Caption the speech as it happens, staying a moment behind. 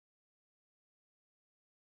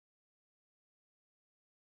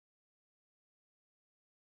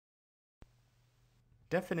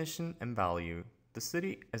Definition and value: the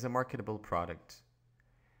city as a marketable product.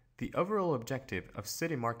 The overall objective of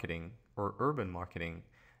city marketing, or urban marketing,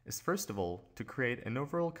 is first of all to create an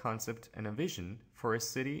overall concept and a vision for a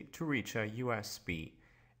city to reach a USP,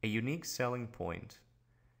 a unique selling point,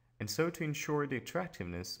 and so to ensure the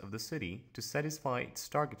attractiveness of the city to satisfy its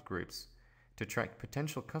target groups, to attract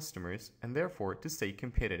potential customers, and therefore to stay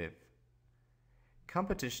competitive.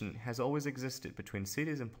 Competition has always existed between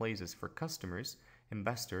cities and places for customers,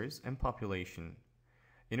 investors, and population.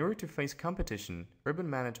 In order to face competition, urban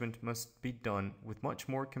management must be done with much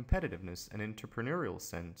more competitiveness and entrepreneurial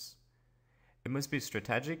sense. It must be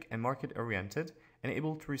strategic and market-oriented and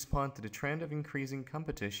able to respond to the trend of increasing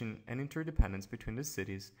competition and interdependence between the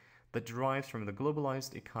cities that derives from the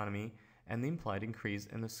globalized economy and the implied increase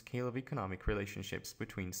in the scale of economic relationships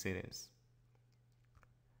between cities.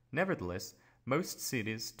 Nevertheless, most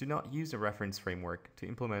cities do not use a reference framework to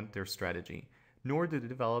implement their strategy, nor do they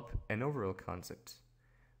develop an overall concept.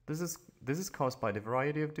 This is caused by the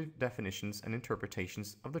variety of definitions and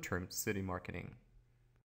interpretations of the term city marketing.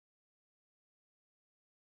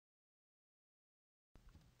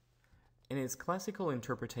 In its classical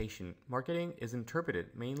interpretation, marketing is interpreted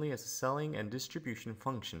mainly as a selling and distribution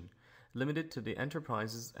function, limited to the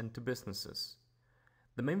enterprises and to businesses.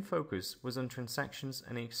 The main focus was on transactions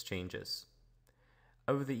and exchanges.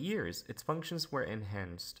 Over the years, its functions were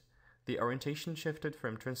enhanced. The orientation shifted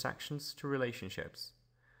from transactions to relationships.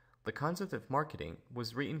 The concept of marketing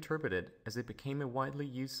was reinterpreted as it became a widely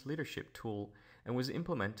used leadership tool and was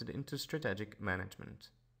implemented into strategic management.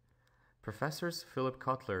 Professors Philip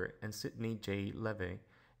Kotler and Sidney J. Levy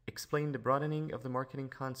explained the broadening of the marketing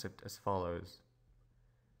concept as follows.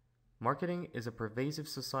 Marketing is a pervasive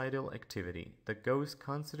societal activity that goes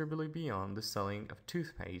considerably beyond the selling of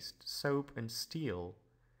toothpaste, soap, and steel.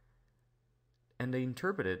 And they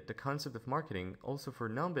interpreted the concept of marketing also for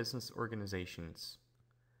non-business organizations.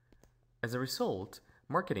 As a result,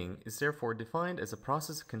 marketing is therefore defined as a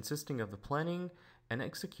process consisting of the planning and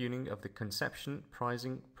executing of the conception,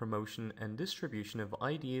 pricing, promotion, and distribution of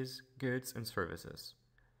ideas, goods, and services.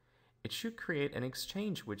 It should create an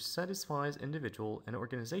exchange which satisfies individual and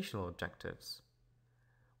organizational objectives.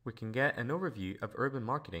 We can get an overview of urban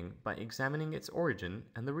marketing by examining its origin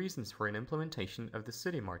and the reasons for an implementation of the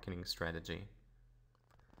city marketing strategy.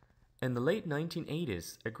 In the late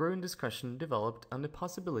 1980s, a growing discussion developed on the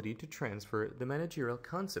possibility to transfer the managerial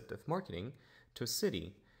concept of marketing to a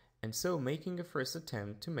city, and so making a first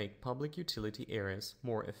attempt to make public utility areas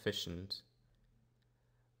more efficient.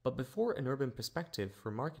 But before an urban perspective for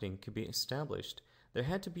marketing could be established, there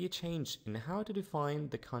had to be a change in how to define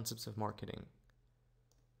the concepts of marketing.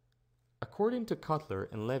 According to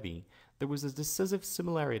Kotler and Levy, there was a decisive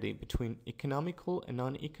similarity between economical and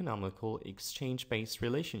non-economical exchange-based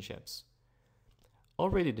relationships.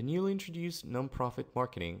 Already the newly introduced non-profit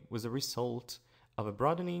marketing was a result of a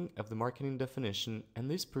broadening of the marketing definition, and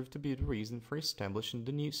this proved to be the reason for establishing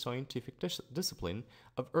the new scientific discipline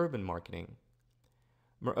of urban marketing.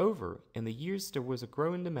 Moreover, in the years there was a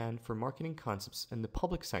growing demand for marketing concepts in the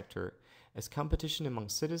public sector as competition among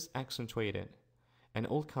cities accentuated, and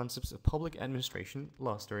old concepts of public administration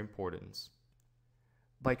lost their importance.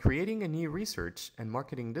 By creating a new research and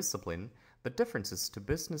marketing discipline, the differences to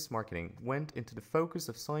business marketing went into the focus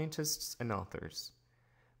of scientists and authors.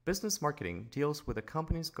 Business marketing deals with a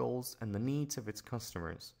company's goals and the needs of its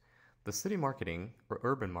customers. The city marketing, or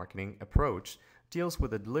urban marketing, approach deals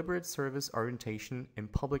with a deliberate service orientation in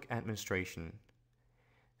public administration.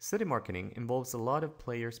 City marketing involves a lot of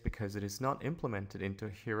players because it is not implemented into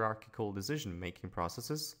hierarchical decision-making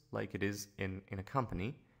processes like it is in a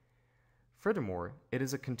company. Furthermore, it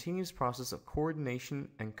is a continuous process of coordination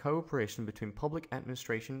and cooperation between public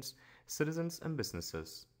administrations, citizens, and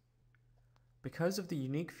businesses. Because of the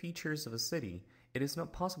unique features of a city, it is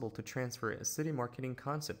not possible to transfer a city marketing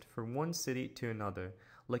concept from one city to another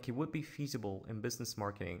like it would be feasible in business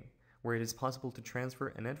marketing, where it is possible to transfer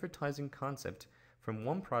an advertising concept from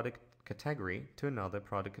one product category to another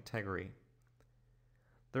product category.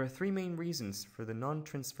 There are three main reasons for the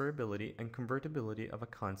non-transferability and convertibility of a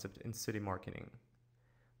concept in city marketing.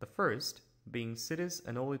 The first, being cities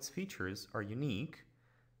and all its features are unique,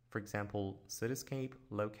 for example, cityscape,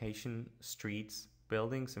 location, streets,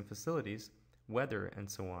 buildings and facilities, weather, and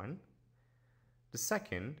so on. The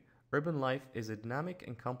second, urban life is a dynamic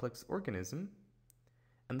and complex organism.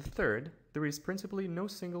 And the third, there is principally no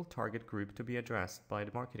single target group to be addressed by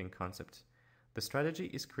the marketing concept. The strategy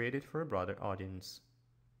is created for a broader audience.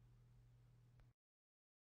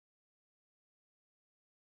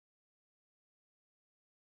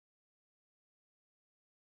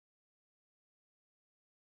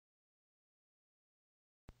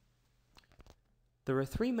 There are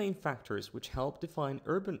three main factors which help define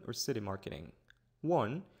urban or city marketing.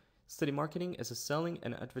 1. City marketing as a selling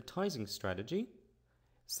and advertising strategy.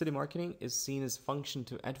 City marketing is seen as a function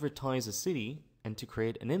to advertise a city and to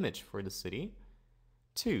create an image for the city.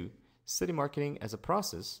 2. City marketing as a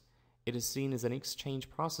process. It is seen as an exchange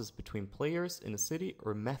process between players in a city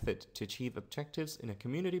or method to achieve objectives in a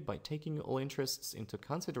community by taking all interests into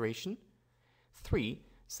consideration. 3.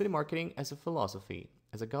 City marketing as a philosophy,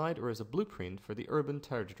 as a guide or as a blueprint for the urban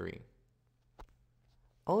territory.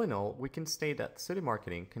 All in all, we can state that city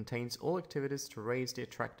marketing contains all activities to raise the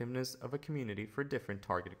attractiveness of a community for different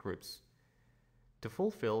target groups. To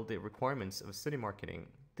fulfill the requirements of city marketing,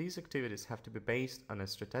 these activities have to be based on a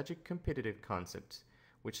strategic competitive concept,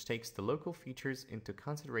 which takes the local features into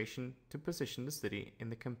consideration to position the city in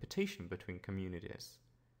the competition between communities.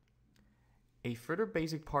 A further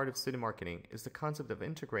basic part of city marketing is the concept of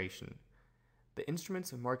integration. The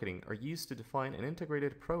instruments of marketing are used to define an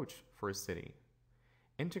integrated approach for a city.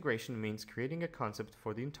 Integration means creating a concept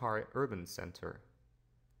for the entire urban center.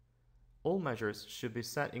 All measures should be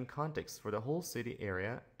set in context for the whole city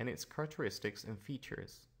area and its characteristics and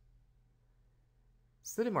features.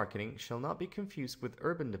 City marketing shall not be confused with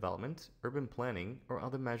urban development, urban planning, or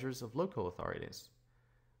other measures of local authorities.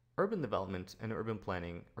 Urban development and urban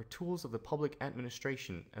planning are tools of the public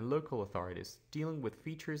administration and local authorities dealing with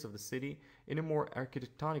features of the city in a more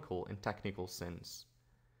architectonical and technical sense.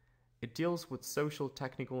 It deals with social,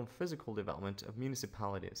 technical, and physical development of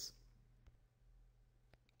municipalities.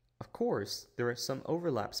 Of course, there are some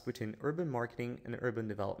overlaps between urban marketing and urban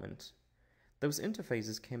development. Those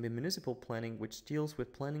interfaces can be municipal planning, which deals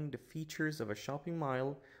with planning the features of a shopping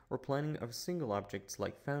mall, or planning of single objects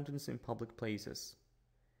like fountains in public places.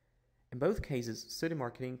 In both cases, city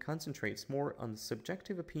marketing concentrates more on the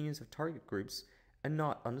subjective opinions of target groups and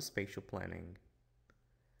not on the spatial planning.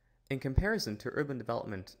 In comparison to urban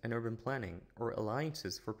development and urban planning, or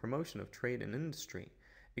alliances for promotion of trade and industry,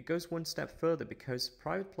 it goes one step further because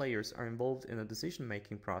private players are involved in the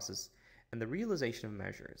decision-making process and the realization of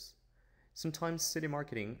measures. Sometimes city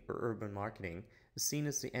marketing, or urban marketing, is seen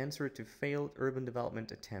as the answer to failed urban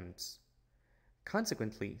development attempts.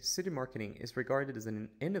 Consequently, city marketing is regarded as an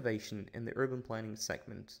innovation in the urban planning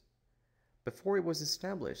segment. Before it was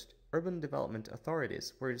established, urban development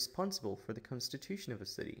authorities were responsible for the constitution of a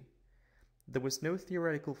city. There was no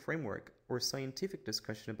theoretical framework or scientific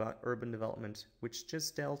discussion about urban development, which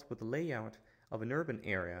just dealt with the layout of an urban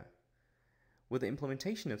area. With the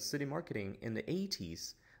implementation of city marketing in the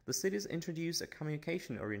 80s, the cities introduced a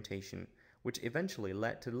communication orientation, which eventually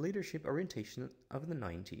led to the leadership orientation of the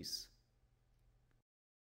 90s.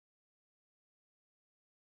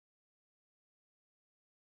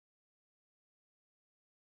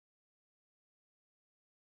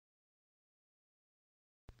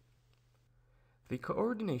 The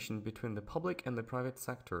coordination between the public and the private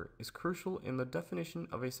sector is crucial in the definition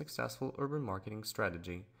of a successful urban marketing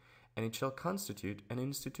strategy, and it shall constitute an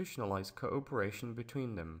institutionalized cooperation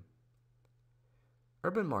between them.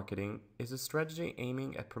 Urban marketing is a strategy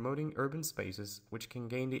aiming at promoting urban spaces which can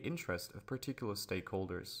gain the interest of particular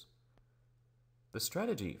stakeholders. The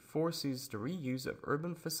strategy foresees the reuse of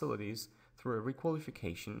urban facilities through a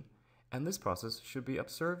requalification, and this process should be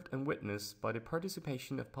observed and witnessed by the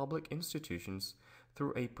participation of public institutions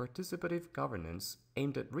through a participative governance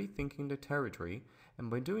aimed at rethinking the territory and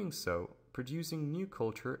by doing so, producing new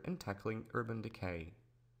culture and tackling urban decay.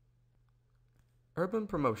 Urban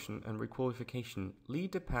promotion and requalification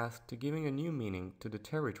lead the path to giving a new meaning to the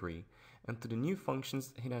territory and to the new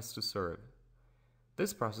functions it has to serve.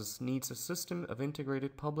 This process needs a system of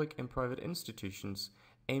integrated public and private institutions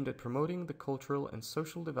aimed at promoting the cultural and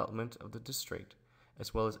social development of the district,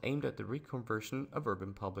 as well as aimed at the reconversion of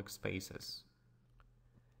urban public spaces.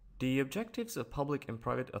 The objectives of public and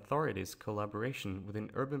private authorities' collaboration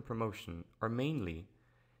within urban promotion are mainly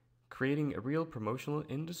creating a real promotional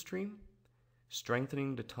industry,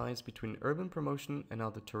 strengthening the ties between urban promotion and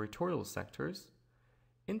other territorial sectors,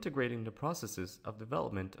 integrating the processes of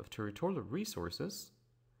development of territorial resources,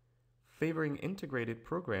 favoring integrated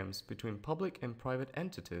programs between public and private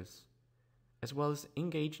entities, as well as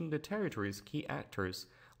engaging the territory's key actors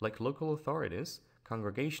like local authorities,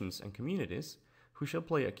 congregations, and communities who shall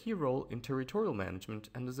play a key role in territorial management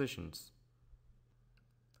and decisions.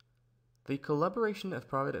 The collaboration of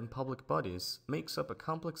private and public bodies makes up a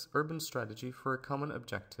complex urban strategy for a common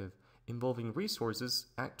objective involving resources,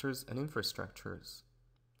 actors, and infrastructures.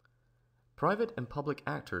 Private and public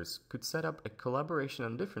actors could set up a collaboration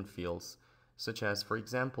on different fields, such as, for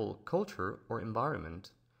example, culture or environment,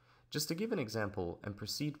 Just to give an example and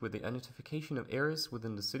proceed with the identification of areas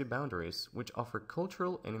within the city boundaries which offer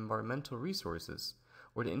cultural and environmental resources,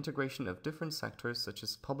 or the integration of different sectors such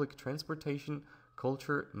as public transportation,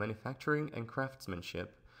 culture, manufacturing, and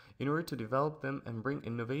craftsmanship, in order to develop them and bring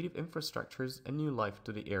innovative infrastructures and new life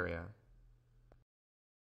to the area.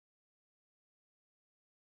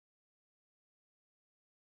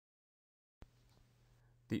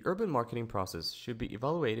 The urban marketing process should be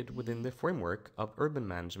evaluated within the framework of urban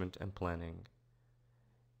management and planning.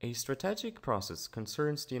 A strategic process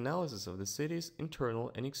concerns the analysis of the city's internal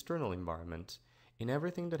and external environment in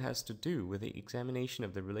everything that has to do with the examination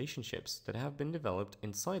of the relationships that have been developed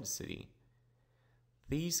inside the city.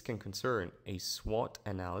 These can concern a SWOT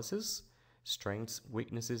analysis, strengths,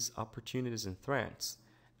 weaknesses, opportunities, and threats,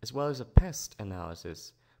 as well as a PEST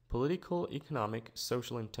analysis, political, economic,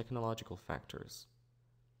 social, and technological factors.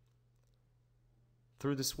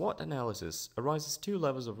 Through the SWOT analysis arises two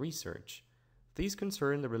levels of research. These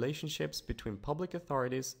concern the relationships between public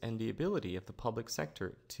authorities and the ability of the public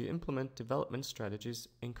sector to implement development strategies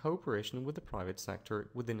in cooperation with the private sector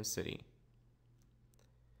within a city.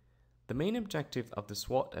 The main objective of the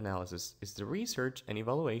SWOT analysis is the research and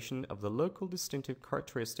evaluation of the local distinctive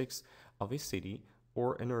characteristics of a city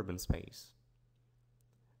or an urban space.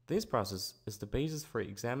 This process is the basis for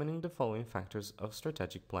examining the following factors of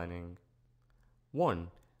strategic planning. 1.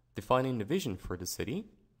 Defining the vision for the city.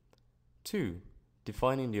 2.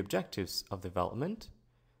 Defining the objectives of development.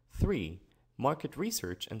 3. Market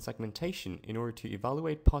research and segmentation in order to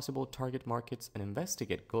evaluate possible target markets and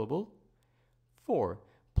investigate global. 4.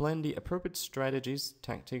 Plan the appropriate strategies,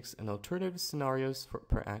 tactics, and alternative scenarios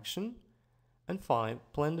per action. And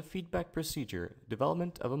 5. Plan the feedback procedure,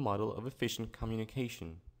 development of a model of efficient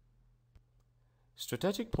communication.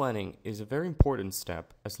 Strategic planning is a very important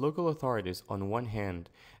step as local authorities on one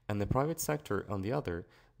hand and the private sector on the other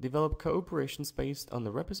develop cooperations based on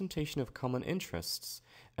the representation of common interests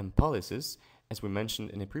and policies, as we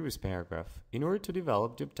mentioned in a previous paragraph, in order to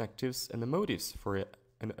develop the objectives and the motives for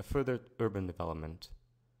a further urban development.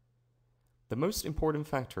 The most important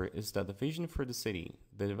factor is that the vision for the city,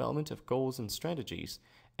 the development of goals and strategies,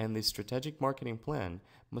 and the strategic marketing plan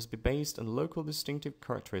must be based on local distinctive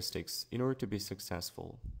characteristics in order to be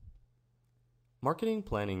successful. Marketing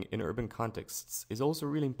planning in urban contexts is also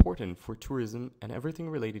really important for tourism and everything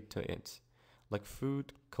related to it, like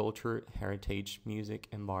food, culture, heritage, music,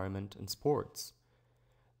 environment, and sports.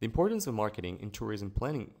 The importance of marketing in tourism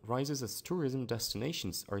planning rises as tourism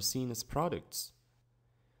destinations are seen as products.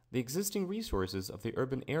 The existing resources of the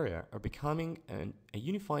urban area are becoming a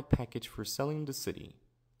unified package for selling the city.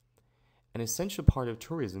 An essential part of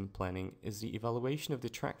tourism planning is the evaluation of the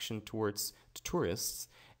attraction towards the tourists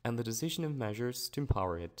and the decision of measures to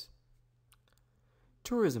empower it.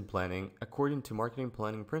 Tourism planning, according to marketing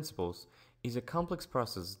planning principles, is a complex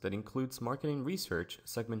process that includes marketing research,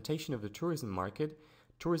 segmentation of the tourism market,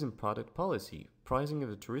 tourism product policy, pricing of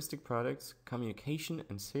the touristic products, communication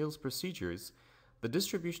and sales procedures, the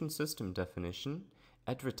distribution system definition,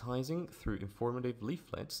 advertising through informative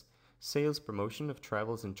leaflets, sales promotion of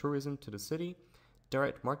travels and tourism to the city,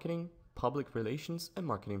 direct marketing, public relations, and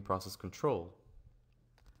marketing process control.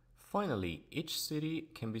 Finally, each city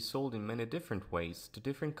can be sold in many different ways to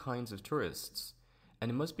different kinds of tourists, and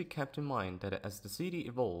it must be kept in mind that as the city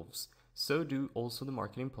evolves, so do also the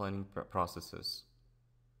marketing planning processes.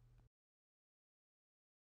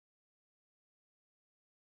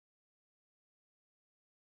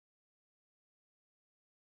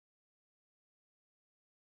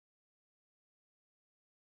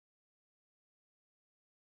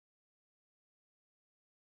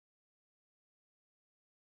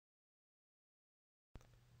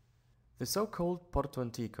 The so-called Porto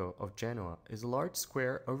Antico of Genoa is a large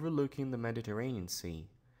square overlooking the Mediterranean Sea.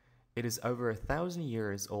 It is over 1,000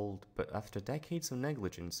 years old, but after decades of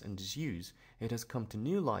negligence and disuse, it has come to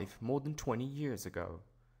new life more than 20 years ago.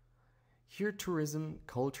 Here tourism,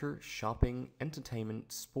 culture, shopping,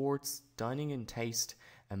 entertainment, sports, dining and taste,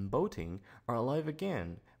 and boating are alive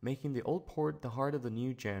again, making the old port the heart of the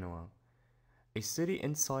new Genoa. A city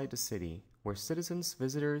inside the city, where citizens,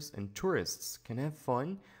 visitors, and tourists can have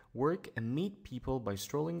fun, work, and meet people by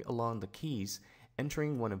strolling along the quays,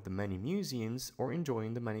 entering one of the many museums, or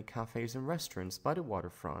enjoying the many cafes and restaurants by the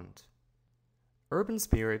waterfront. Urban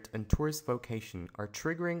spirit and tourist vocation are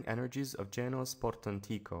triggering energies of Genoa's Porto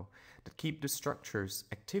Antico that keep the structures,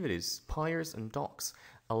 activities, piers, and docks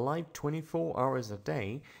alive 24 hours a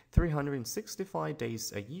day, 365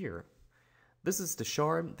 days a year. This is the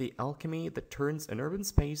charm, the alchemy that turns an urban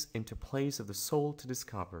space into a place of the soul to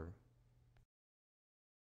discover.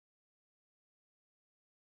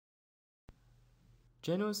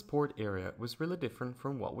 Genoa's port area was really different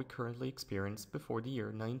from what we currently experience before the year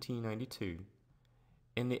 1992.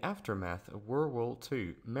 In the aftermath of World War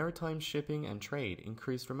II, maritime shipping and trade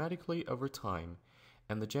increased dramatically over time,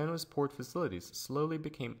 and the Genoa's port facilities slowly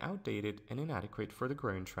became outdated and inadequate for the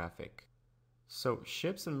growing traffic. So,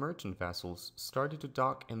 ships and merchant vessels started to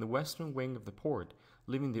dock in the western wing of the port,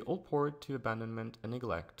 leaving the old port to abandonment and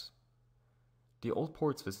neglect. The old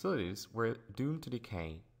port's facilities were doomed to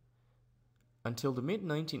decay. Until the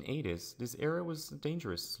mid-1980s, this area was a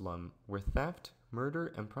dangerous slum where theft,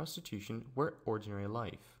 murder, and prostitution were ordinary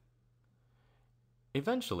life.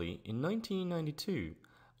 Eventually, in 1992,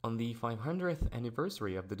 on the 500th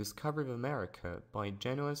anniversary of the discovery of America by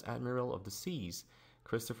Genoa's Admiral of the Seas,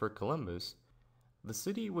 Christopher Columbus, the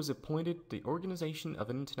city was appointed the organization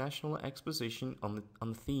of an international exposition on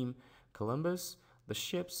the theme Columbus, the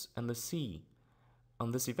Ships, and the Sea.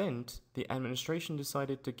 On this event, the administration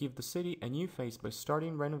decided to give the city a new face by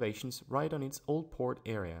starting renovations right on its old port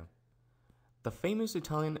area. The famous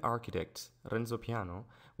Italian architect Renzo Piano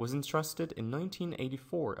was entrusted in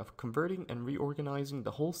 1984 of converting and reorganizing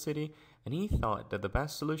the whole city, and he thought that the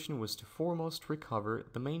best solution was to foremost recover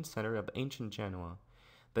the main center of ancient Genoa,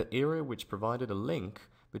 that area which provided a link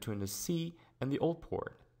between the sea and the old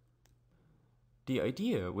port. The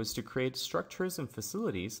idea was to create structures and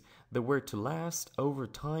facilities that were to last over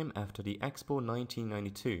time after the Expo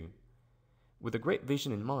 1992. With a great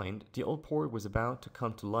vision in mind, the old port was about to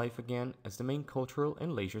come to life again as the main cultural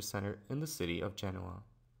and leisure center in the city of Genoa.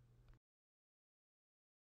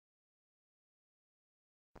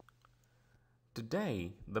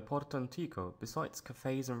 Today, the Porto Antico, besides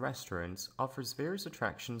cafes and restaurants, offers various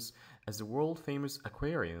attractions as the world-famous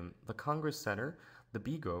aquarium, the Congress Center, the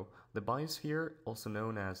Bigo, the Biosphere, also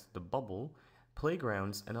known as the Bubble,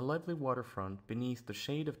 playgrounds, and a lively waterfront beneath the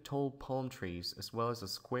shade of tall palm trees, as well as a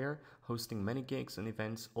square hosting many gigs and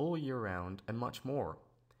events all year round, and much more.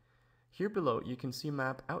 Here below you can see a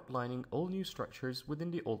map outlining all new structures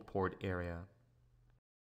within the Old Port area.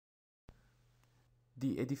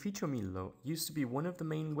 The Edificio Millo used to be one of the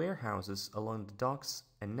main warehouses along the docks,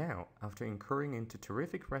 and now, after incurring into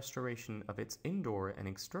terrific restoration of its indoor and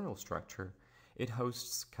external structure, it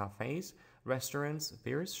hosts cafes, restaurants,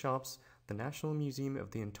 various shops, the National Museum of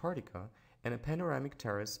the Antarctica, and a panoramic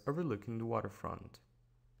terrace overlooking the waterfront.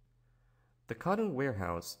 The Cotton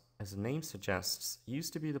Warehouse, as the name suggests,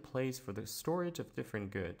 used to be the place for the storage of different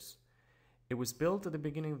goods. It was built at the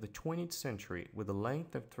beginning of the 20th century with a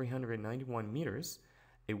length of 391 meters,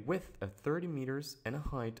 a width of 30 meters, and a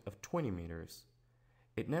height of 20 meters.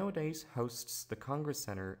 It nowadays hosts the Congress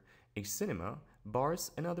Center, a cinema,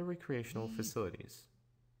 bars, and other recreational facilities.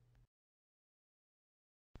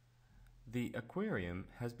 The aquarium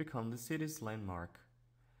has become the city's landmark.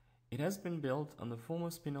 It has been built on the former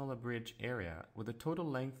Spinola Bridge area with a total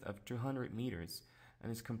length of 200 meters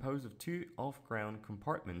and is composed of two off-ground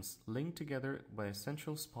compartments linked together by a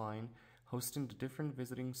central spine hosting the different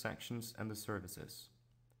visiting sections and the services.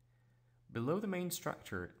 Below the main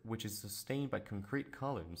structure, which is sustained by concrete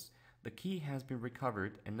columns, the quay has been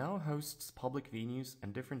recovered and now hosts public venues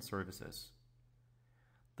and different services.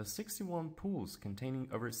 The 61 pools containing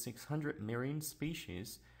over 600 marine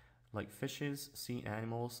species like fishes, sea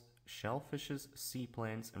animals, shellfishes, sea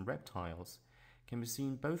plants, and reptiles can be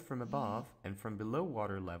seen both from above and from below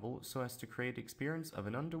water level so as to create the experience of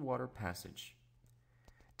an underwater passage.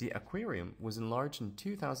 The aquarium was enlarged in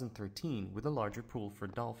 2013 with a larger pool for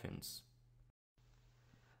dolphins.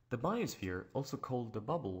 The Biosphere, also called the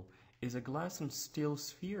Bubble, is a glass and steel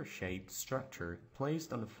sphere-shaped structure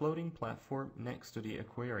placed on a floating platform next to the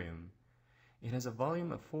aquarium. It has a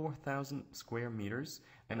volume of 4,000 square meters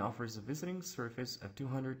and offers a visiting surface of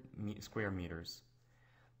 200 square meters.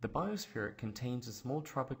 The Biosphere contains a small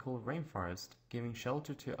tropical rainforest, giving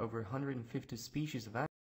shelter to over 150 species of animals.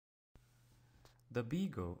 The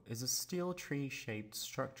Bigo is a steel tree-shaped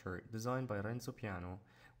structure designed by Renzo Piano,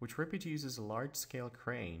 which reproduces a large-scale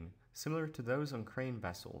crane, similar to those on crane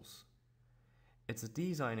vessels. It's a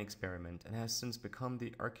design experiment and has since become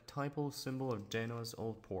the archetypal symbol of Genoa's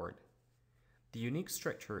old port. The unique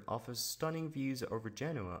structure offers stunning views over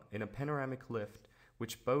Genoa in a panoramic lift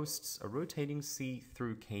which boasts a rotating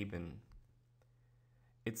see-through cabin.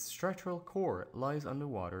 Its structural core lies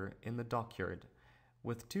underwater in the dockyard,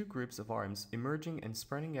 with two groups of arms emerging and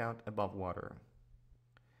spreading out above water.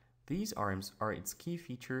 These arms are its key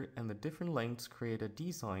feature, and the different lengths create a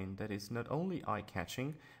design that is not only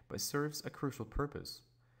eye-catching but serves a crucial purpose.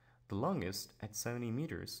 The longest, at 70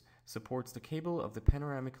 meters, supports the cable of the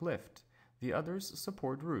panoramic lift. The others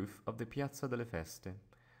support roof of the Piazza delle Feste.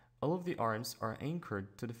 All of the arms are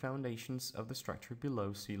anchored to the foundations of the structure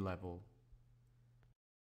below sea level.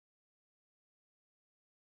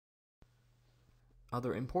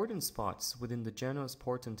 Other important spots within the Genoa's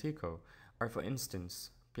Porto Antico are, for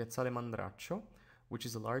instance, Piazzale Mandraccio, which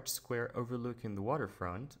is a large square overlooking the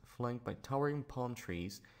waterfront, flanked by towering palm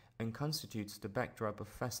trees, and constitutes the backdrop of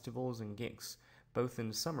festivals and gigs, both in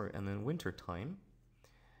the summer and in winter time.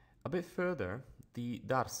 A bit further, the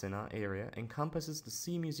Darsena area encompasses the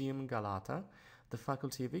Sea Museum Galata, the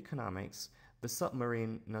Faculty of Economics, the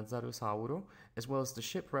submarine Nazarosauro, as well as the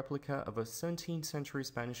ship replica of a 17th century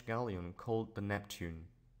Spanish galleon called the Neptune.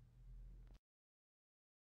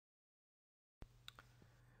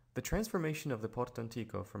 The transformation of the Porto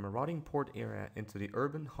Antico from a rotting port area into the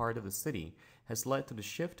urban heart of the city has led to the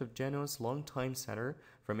shift of Genoa's longtime center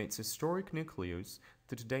from its historic nucleus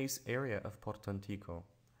to today's area of Porto Antico,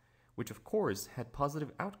 which of course had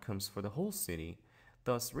positive outcomes for the whole city,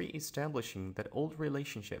 thus re-establishing that old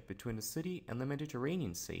relationship between the city and the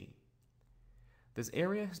Mediterranean Sea. This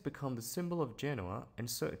area has become the symbol of Genoa and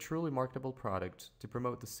so a truly marketable product to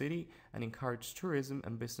promote the city and encourage tourism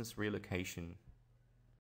and business relocation.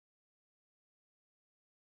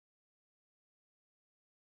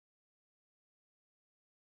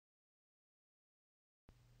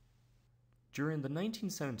 During the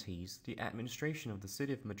 1970s, the administration of the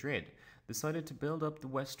city of Madrid decided to build up the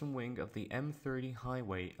western wing of the M30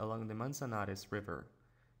 highway along the Manzanares River.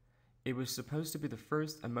 It was supposed to be the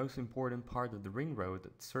first and most important part of the ring road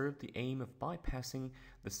that served the aim of bypassing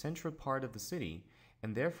the central part of the city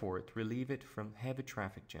and therefore to relieve it from heavy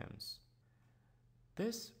traffic jams.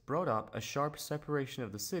 This brought up a sharp separation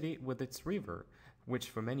of the city with its river, which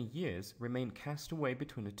for many years remained cast away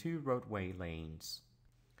between the two roadway lanes.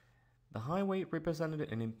 The highway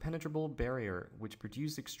represented an impenetrable barrier which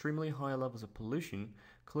produced extremely high levels of pollution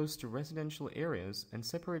close to residential areas and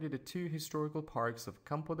separated the two historical parks of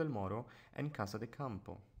Campo del Moro and Casa de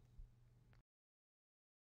Campo.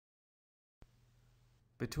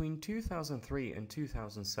 Between 2003 and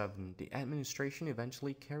 2007, the administration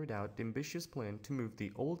eventually carried out the ambitious plan to move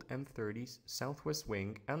the old M30's southwest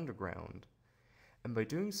wing underground. And by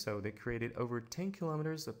doing so, they created over 10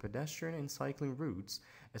 kilometers of pedestrian and cycling routes,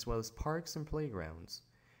 as well as parks and playgrounds.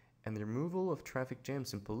 And the removal of traffic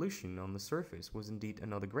jams and pollution on the surface was indeed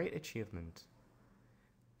another great achievement.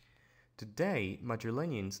 Today,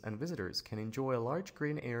 Madrileñans and visitors can enjoy a large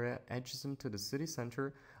green area adjacent to the city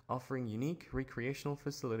center, offering unique recreational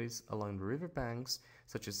facilities along the river banks,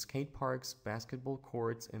 such as skate parks, basketball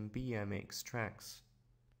courts, and BMX tracks.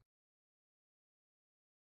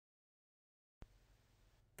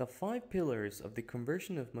 The 5 pillars of the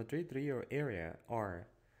conversion of Madrid-Rio area are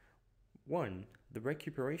 1. The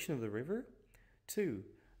recuperation of the river. 2.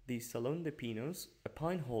 The Salón de Pinos, a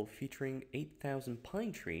pine hall featuring 8,000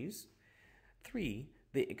 pine trees. 3.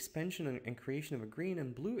 The expansion and creation of green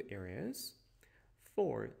and blue areas.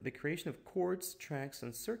 4. The creation of courts, tracks,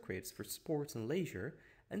 and circuits for sports and leisure.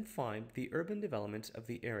 And 5. The urban development of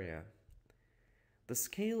the area. The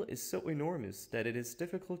scale is so enormous that it is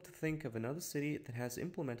difficult to think of another city that has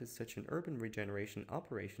implemented such an urban regeneration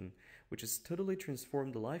operation, which has totally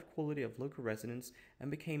transformed the life quality of local residents and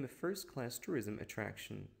became a first-class tourism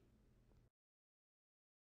attraction.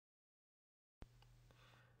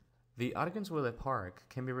 The Arganzuela Park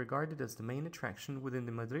can be regarded as the main attraction within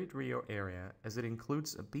the Madrid-Rio area, as it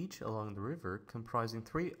includes a beach along the river comprising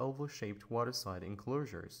 3 oval-shaped waterside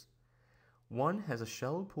enclosures. One has a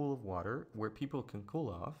shallow pool of water where people can cool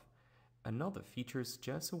off, another features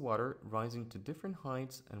jets of water rising to different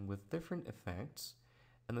heights and with different effects,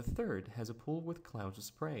 and the third has a pool with clouds of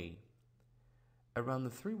spray. Around the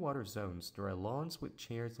 3 water zones there are lawns with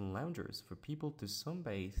chairs and loungers for people to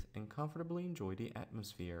sunbathe and comfortably enjoy the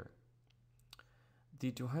atmosphere.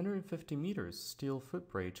 The 250 meters steel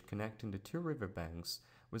footbridge connecting the 2 riverbanks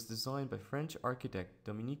was designed by French architect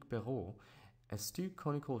Dominique Perrault as 2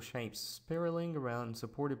 conical shapes spiraling around and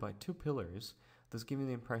supported by 2 pillars, thus giving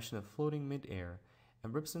the impression of floating mid-air,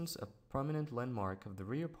 and represents a prominent landmark of the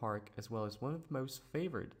Rio Park as well as one of the most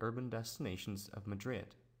favored urban destinations of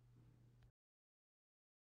Madrid.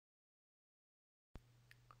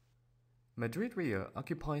 Madrid-Rio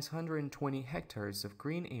occupies 120 hectares of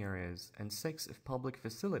green areas and 6 of public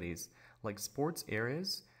facilities like sports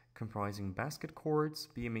areas comprising basket courts,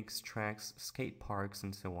 BMX tracks, skate parks,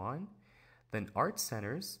 and so on, then art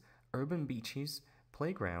centers, urban beaches,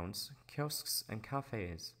 playgrounds, kiosks, and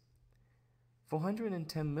cafes.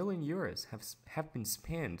 410 million euros have been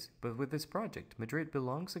spent, but with this project, Madrid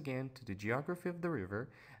belongs again to the geography of the river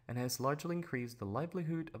and has largely increased the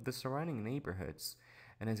livelihood of the surrounding neighborhoods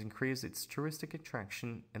and has increased its touristic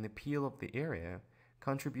attraction and appeal of the area,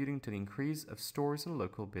 contributing to the increase of stores and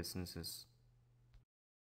local businesses.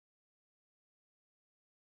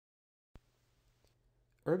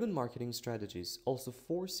 Urban marketing strategies also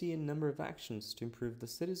foresee a number of actions to improve the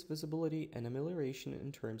city's visibility and amelioration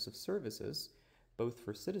in terms of services, both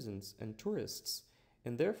for citizens and tourists,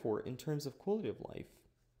 and therefore in terms of quality of life.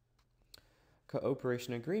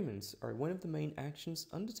 Cooperation agreements are one of the main actions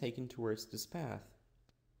undertaken towards this path.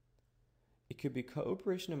 It could be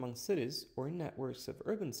cooperation among cities or in networks of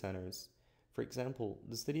urban centers. For example,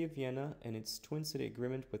 the city of Vienna and its Twin City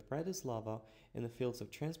Agreement with Bratislava in the fields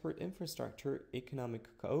of transport infrastructure, economic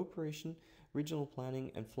cooperation, regional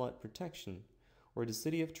planning, and flood protection, or the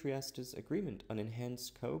city of Trieste's agreement on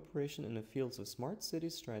enhanced cooperation in the fields of smart city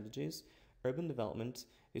strategies, urban development,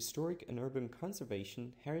 historic and urban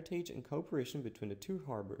conservation, heritage, and cooperation between the two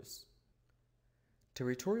harbors.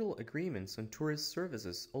 Territorial agreements on tourist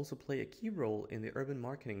services also play a key role in the urban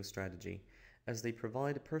marketing strategy, as they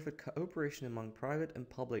provide a perfect cooperation among private and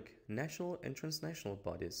public, national and transnational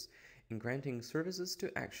bodies in granting services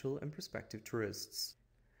to actual and prospective tourists.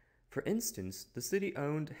 For instance, the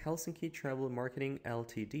city-owned Helsinki Travel Marketing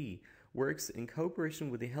Ltd. Works in cooperation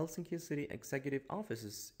with the Helsinki City Executive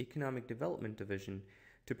Office's Economic Development Division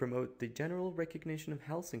to promote the general recognition of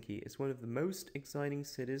Helsinki as one of the most exciting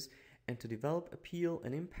cities and to develop appeal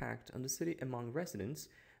and impact on the city among residents,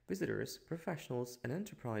 visitors, professionals, and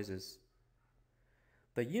enterprises.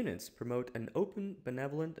 The units promote an open,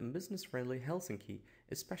 benevolent, and business-friendly Helsinki,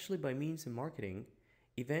 especially by means of marketing,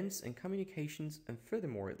 events, and communications, and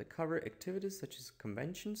furthermore, they cover activities such as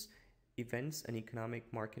conventions, events and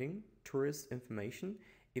economic marketing, tourist information,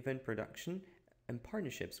 event production, and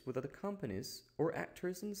partnerships with other companies or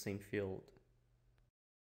actors in the same field.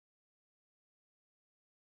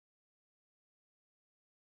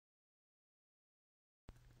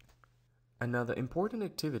 Another important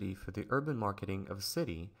activity for the urban marketing of a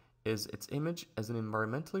city is its image as an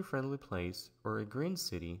environmentally friendly place or a green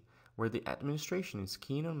city where the administration is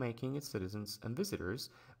keen on making its citizens and visitors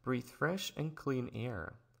breathe fresh and clean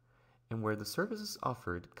air, and where the services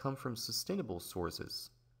offered come from sustainable sources.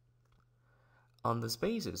 On this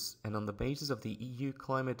basis, and on the basis of the EU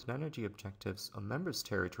climate and energy objectives on members'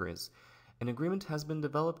 territories, an agreement has been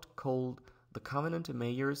developed called the Covenant of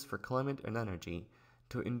Mayors for Climate and Energy,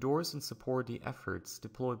 to endorse and support the efforts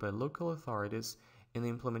deployed by local authorities in the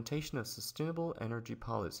implementation of sustainable energy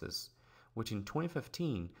policies, which in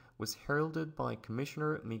 2015 was heralded by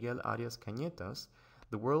Commissioner Miguel Arias Cañetas,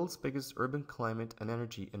 the world's biggest urban climate and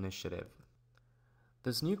energy initiative.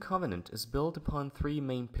 This new covenant is built upon three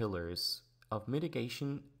main pillars of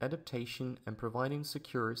mitigation, adaptation, and providing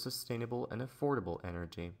secure, sustainable, and affordable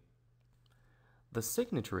energy. The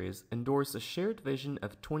signatories endorse a shared vision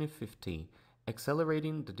of 2050,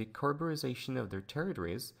 accelerating the decarbonization of their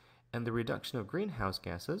territories and the reduction of greenhouse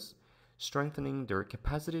gases, strengthening their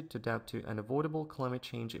capacity to adapt to unavoidable climate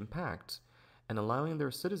change impacts, and allowing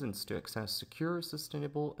their citizens to access secure,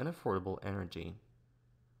 sustainable, and affordable energy.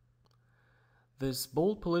 This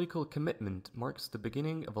bold political commitment marks the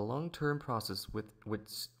beginning of a long-term process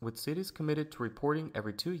with cities committed to reporting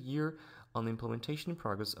every 2 years on the implementation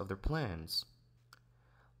progress of their plans.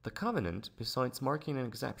 The Covenant, besides marking an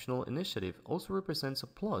exceptional initiative, also represents a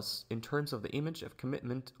plus in terms of the image of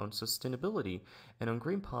commitment on sustainability and on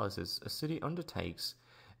green policies a city undertakes,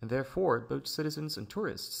 and therefore both citizens and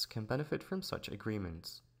tourists can benefit from such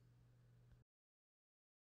agreements.